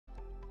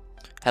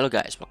Hello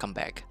guys, welcome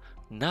back.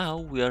 Now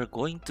we are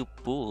going to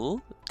pull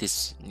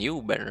this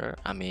new banner.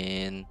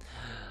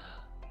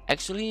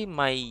 Actually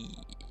my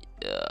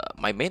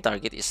main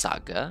target is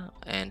Saga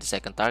and the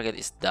second target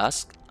is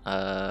Dusk.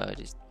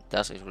 This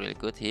Dusk is really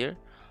good here,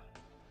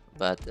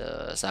 but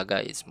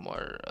Saga is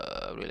more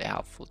really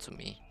helpful to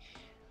me.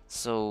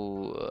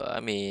 So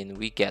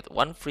we get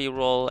one free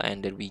roll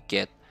and then we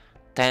get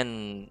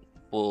 10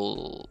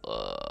 pull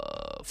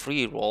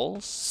free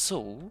rolls.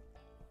 So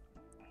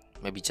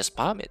maybe just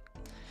palm it.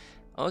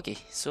 Okay,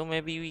 so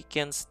maybe we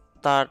can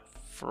start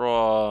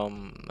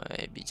from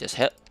maybe just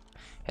head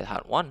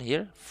hard one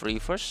here, free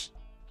first.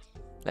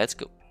 Let's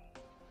go.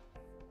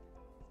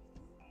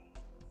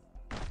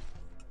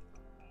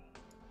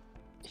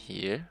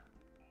 Here.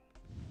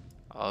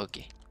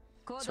 Okay.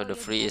 So the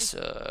free is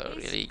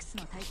really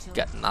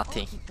got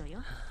nothing.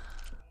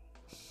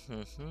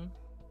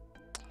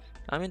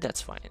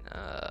 That's fine.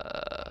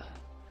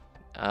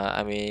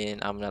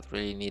 I'm not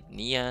really need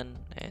Neon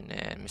and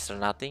Mr.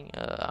 Nothing.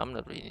 I'm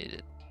not really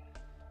needed.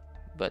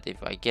 But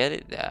if I get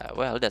it,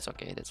 well, that's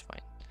okay. That's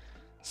fine.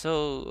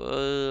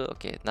 So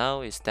okay,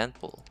 now is 10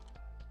 pull.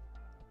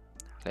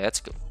 Let's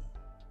go.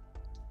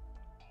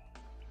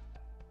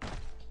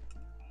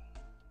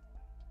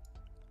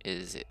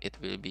 It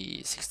will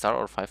be 6 star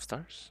or 5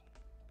 stars?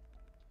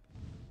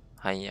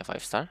 Hanya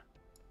 5 star.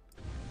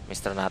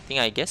 Mr. Nothing,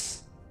 I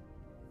guess.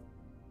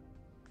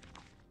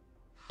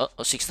 Oh,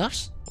 6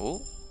 stars?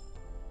 Oh,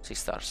 6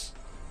 stars,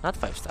 not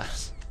 5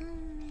 stars.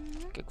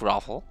 Okay,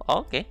 grovel.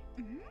 Okay.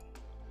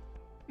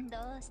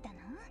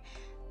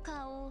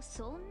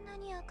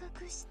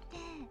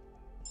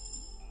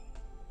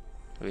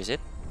 Who is it?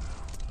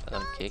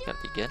 Okay,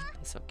 cardigan.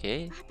 It's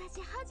okay.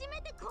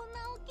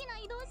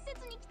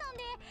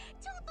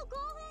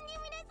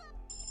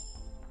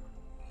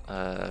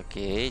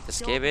 Okay,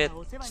 just give it.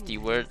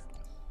 Steward.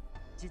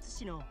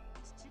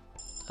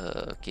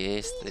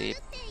 Okay, sleep.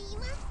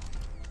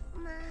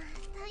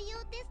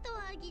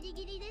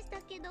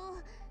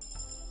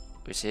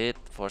 Is it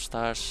 4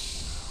 stars?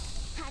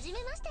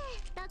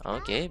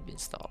 Okay,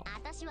 Beanstalk.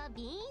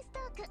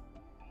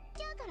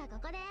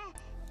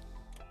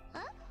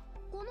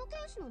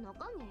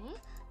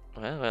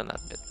 Well,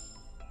 not bad.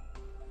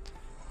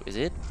 Is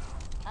it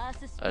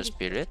a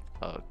spirit?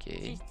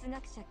 Okay.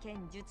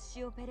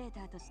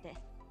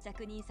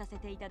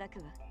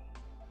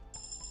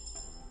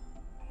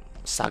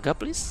 Saga,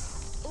 please.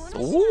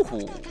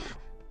 Ooh.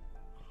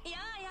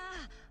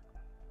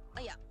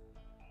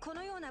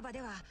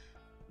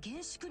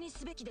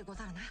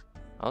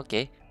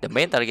 Okay, the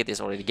main target is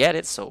already get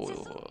it, so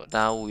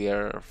now we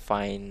are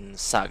fine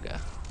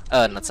Saga.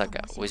 Not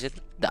Saga. What is it?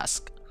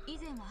 Dusk.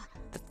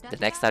 The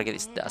next target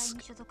is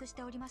Dusk.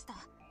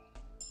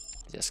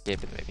 Just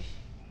skip it maybe.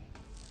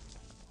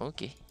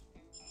 Okay.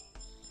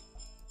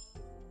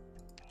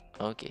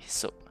 Okay,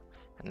 so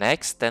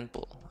next 10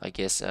 pull. I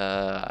guess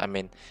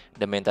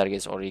the main target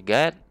is already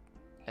got,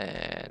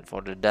 and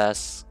for the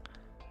Dusk,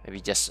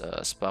 maybe just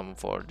spam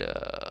for the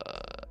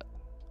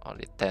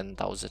only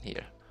 10,000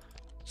 here.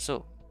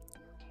 So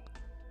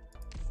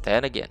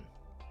 10 again.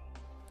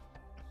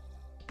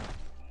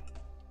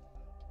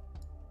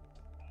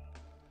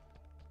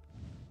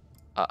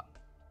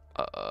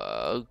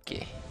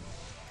 Okay.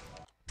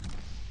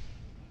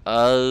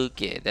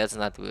 Okay, that's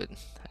not good.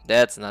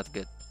 That's not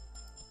good.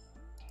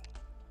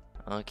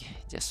 Okay,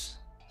 just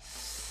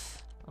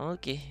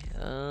okay.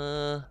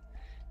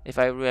 If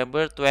I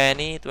remember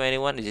 20,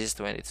 21, this is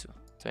 22.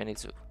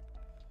 22.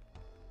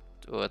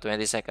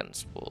 20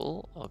 seconds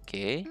pull.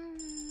 Okay.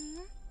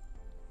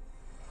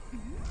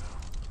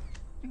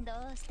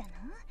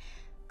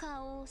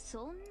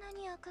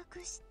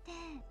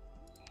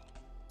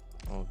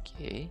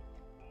 Okay.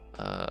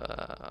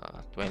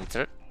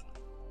 23rd.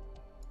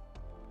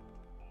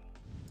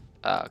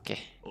 Okay.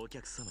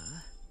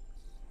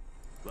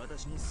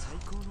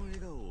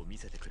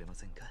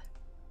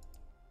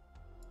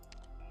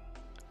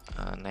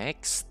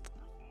 Next.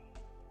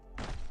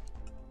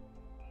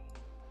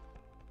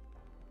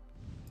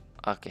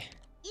 Okay.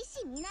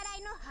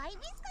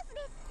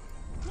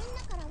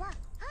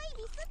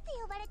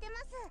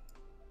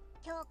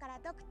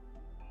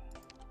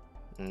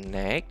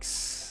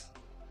 Next.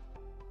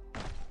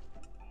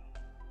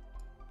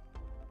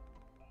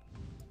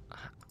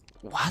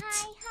 What?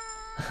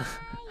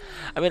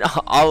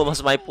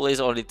 Almost my pull is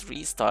only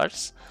 3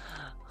 stars.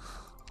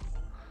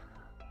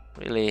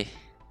 Really?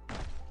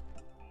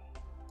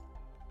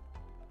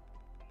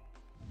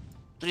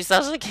 3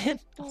 stars again?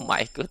 Oh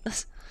my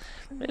goodness.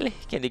 Really?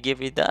 Can you give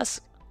me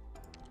Dusk?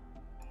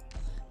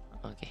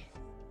 Okay.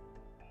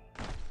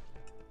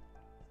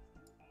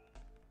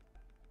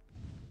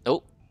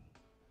 Oh.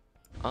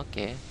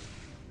 Okay.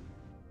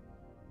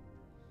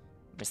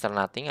 Mr.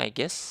 Nothing, I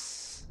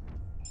guess.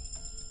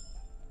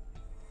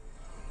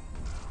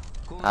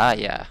 Ah,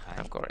 yeah,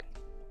 I'm correct.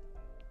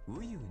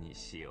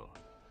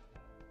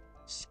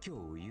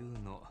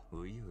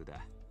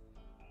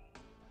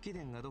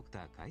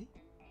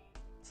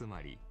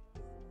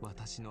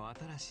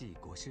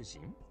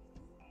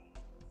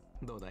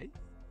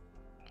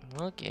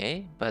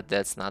 Okay, but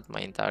that's not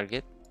main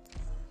target.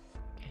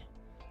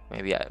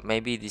 Okay.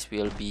 Maybe this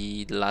will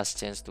be the last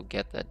chance to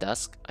get a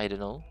Dusk. I don't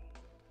know.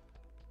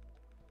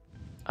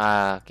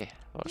 Ah, okay.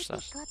 What's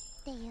that?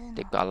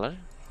 The color.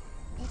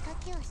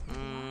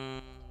 Mm,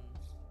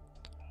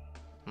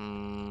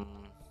 mm,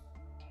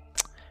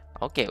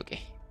 okay,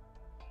 okay.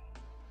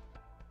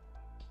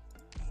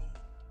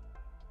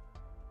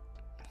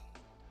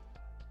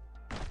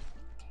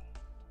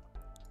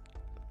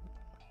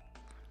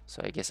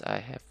 So I guess I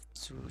have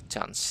two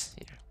chance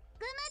here.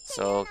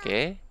 So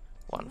okay,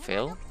 one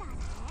fail.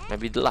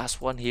 Maybe the last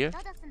one here.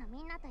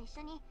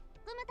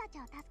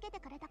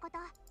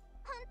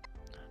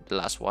 The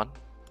last one.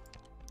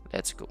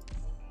 Let's go.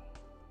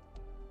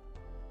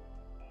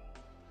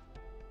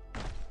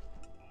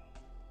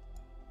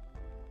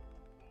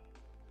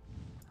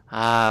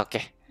 Ah,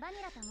 okay.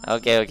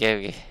 Okay, okay,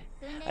 okay.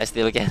 I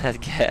still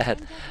cannot get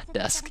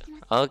Dusk.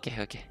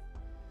 Okay, okay.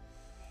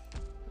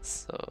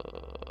 So,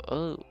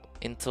 oh,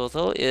 in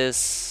total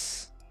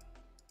is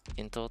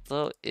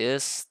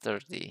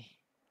 30.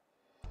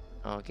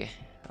 Okay,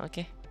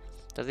 okay.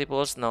 30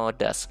 balls, no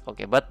Dusk.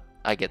 Okay, but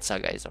I get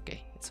Saga. It's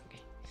okay. It's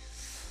okay.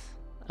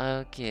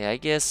 Okay, I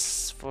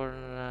guess for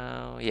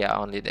now, yeah,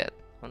 only that.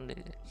 Only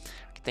that.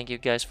 Thank you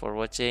guys for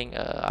watching.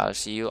 I'll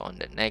see you on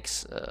the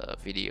next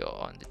video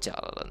on the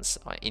challenge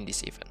in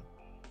this event.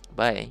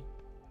 Bye.